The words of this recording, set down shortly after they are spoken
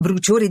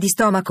Bruciore di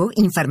stomaco?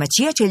 In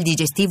farmacia c'è il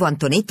digestivo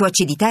Antonetto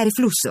acidità e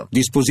reflusso.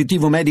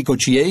 Dispositivo medico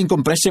CE in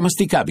compresse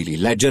masticabili.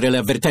 Leggere le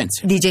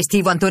avvertenze.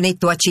 Digestivo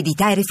Antonetto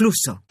acidità e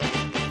reflusso.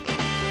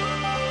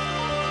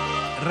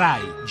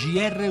 RAI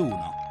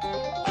GR1.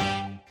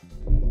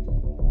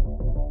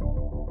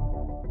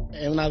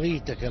 È una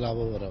vita che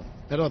lavoro,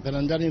 però per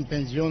andare in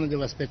pensione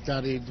devo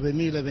aspettare il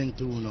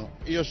 2021.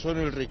 Io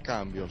sono il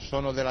ricambio,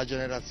 sono della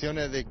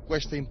generazione di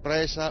questa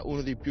impresa,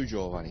 uno dei più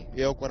giovani,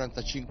 e ho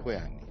 45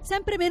 anni.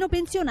 Sempre meno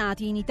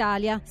pensionati in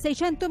Italia,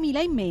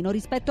 600.000 in meno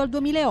rispetto al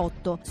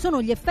 2008.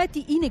 Sono gli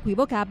effetti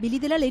inequivocabili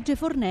della legge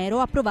Fornero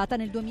approvata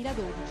nel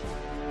 2012.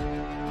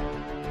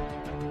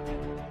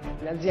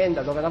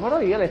 L'azienda dove lavoro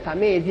io, l'età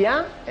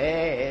media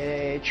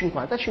è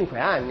 55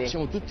 anni.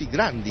 Siamo tutti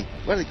grandi,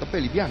 guarda i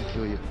capelli bianchi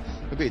ho io,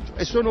 capito?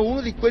 E sono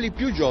uno di quelli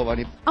più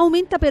giovani.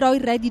 Aumenta però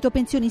il reddito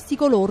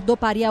pensionistico lordo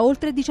pari a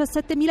oltre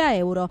 17.000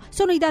 euro.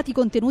 Sono i dati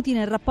contenuti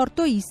nel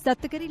rapporto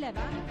Istat che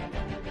rileva...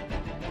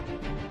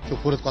 Ho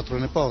pure 4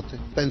 nipoti,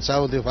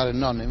 pensavo di fare il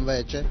nonno,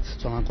 invece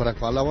sono ancora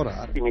qua a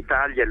lavorare. In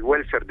Italia il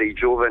welfare dei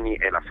giovani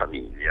è la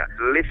famiglia.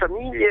 Le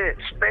famiglie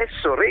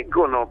spesso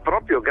reggono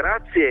proprio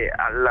grazie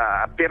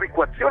alla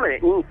perequazione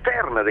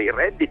interna dei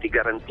redditi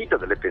garantita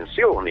dalle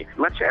pensioni,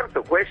 ma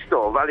certo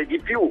questo vale di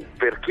più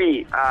per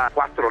chi ha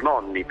 4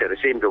 nonni, per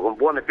esempio, con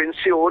buone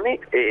pensioni,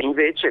 e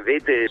invece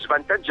vede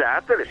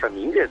svantaggiate le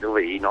famiglie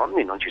dove i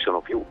nonni non ci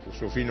sono più. Il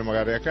suo figlio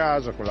magari a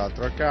casa,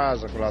 quell'altro a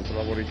casa, quell'altro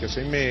lavora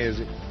 6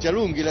 mesi. Ti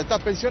allunghi l'età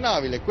pensionabile,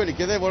 quelli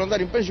che devono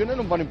andare in pensione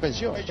non vanno in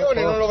pensione. I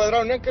giovani non lo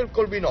vedranno neanche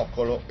col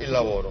binocolo il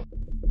lavoro.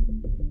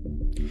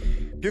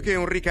 Più che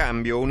un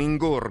ricambio, un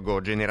ingorgo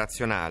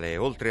generazionale,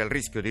 oltre al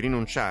rischio di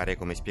rinunciare,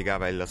 come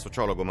spiegava il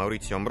sociologo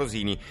Maurizio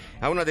Ambrosini,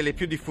 a una delle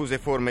più diffuse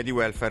forme di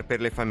welfare per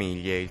le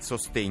famiglie, il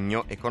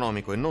sostegno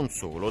economico e non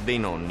solo dei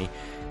nonni.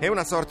 È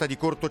una sorta di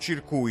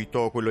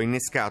cortocircuito, quello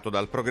innescato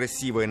dal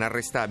progressivo e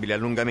inarrestabile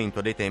allungamento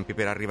dei tempi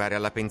per arrivare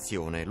alla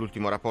pensione.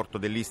 L'ultimo rapporto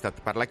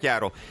dell'Istat parla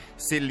chiaro: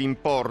 se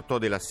l'importo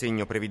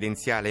dell'assegno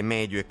previdenziale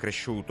medio è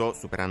cresciuto,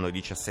 superando i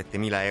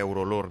 17.000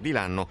 euro lordi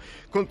l'anno,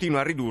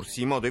 continua a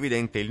ridursi in modo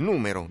evidente il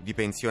numero di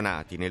pensionati.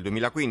 Nel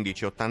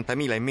 2015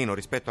 80.000 in meno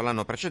rispetto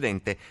all'anno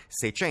precedente,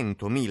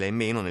 600.000 in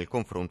meno nel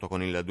confronto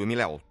con il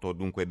 2008,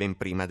 dunque ben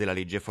prima della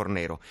legge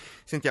Fornero.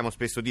 Sentiamo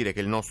spesso dire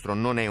che il nostro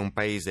non è un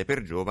paese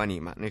per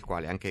giovani, ma nel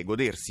quale anche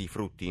godersi i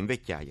frutti in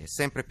vecchiaia è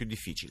sempre più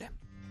difficile.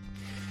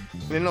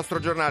 Nel nostro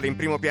giornale in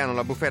primo piano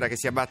la bufera che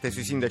si abbatte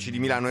sui sindaci di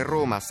Milano e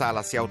Roma.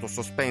 Sala si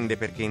autosospende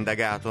perché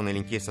indagato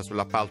nell'inchiesta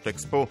sull'appalto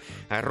Expo.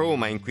 A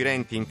Roma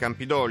inquirenti in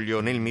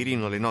Campidoglio, nel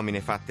mirino le nomine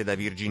fatte da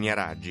Virginia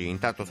Raggi.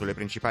 Intanto sulle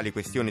principali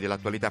questioni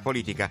dell'attualità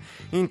politica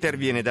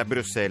interviene da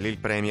Bruxelles il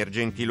premier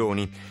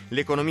Gentiloni.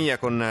 L'economia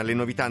con le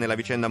novità nella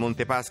vicenda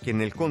Montepaschi e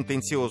nel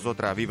contenzioso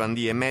tra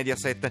Vivendi e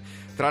Mediaset.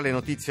 Tra le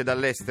notizie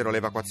dall'estero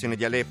l'evacuazione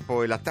di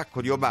Aleppo e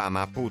l'attacco di Obama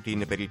a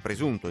Putin per il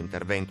presunto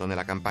intervento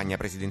nella campagna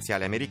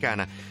presidenziale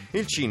americana.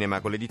 Il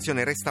cinema con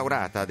l'edizione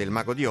restaurata del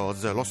Mago di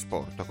Oz, lo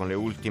sport con le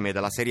ultime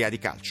dalla Serie A di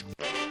calcio.